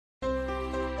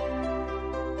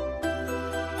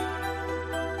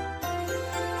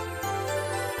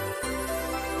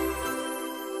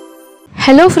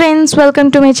Hello friends,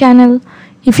 welcome to my channel.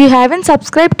 If you haven't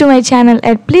subscribed to my channel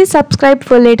yet, please subscribe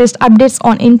for latest updates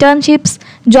on internships,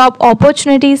 job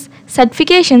opportunities,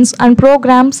 certifications and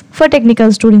programs for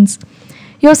technical students.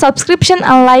 Your subscription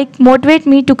and like motivate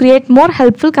me to create more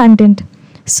helpful content.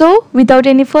 So, without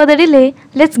any further delay,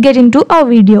 let's get into our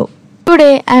video.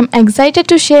 Today, I am excited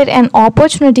to share an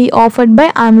opportunity offered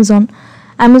by Amazon.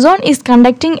 Amazon is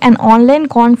conducting an online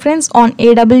conference on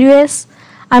AWS,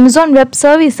 Amazon Web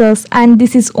Services, and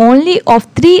this is only of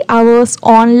 3 hours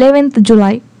on 11th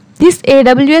July. This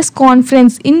AWS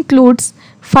conference includes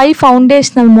 5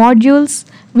 foundational modules,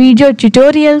 video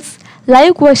tutorials,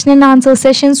 live question and answer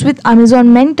sessions with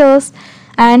Amazon mentors,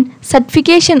 and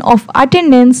certification of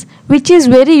attendance, which is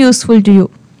very useful to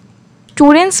you.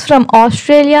 Students from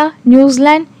Australia, New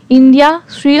Zealand, India,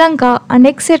 Sri Lanka, and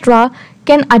etc.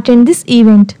 can attend this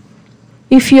event.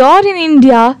 If you are in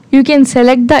India, you can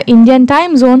select the Indian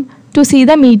time zone to see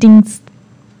the meetings.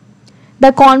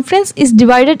 The conference is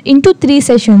divided into 3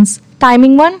 sessions,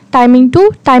 timing 1, timing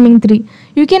 2, timing 3.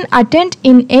 You can attend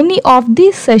in any of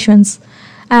these sessions.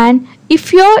 And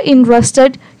if you are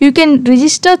interested, you can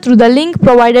register through the link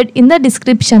provided in the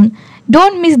description.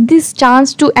 Don't miss this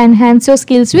chance to enhance your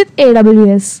skills with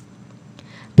AWS.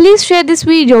 Please share this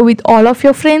video with all of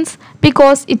your friends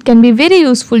because it can be very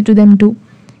useful to them too.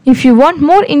 If you want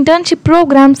more internship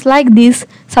programs like this,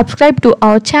 subscribe to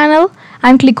our channel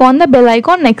and click on the bell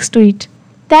icon next to it.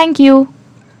 Thank you.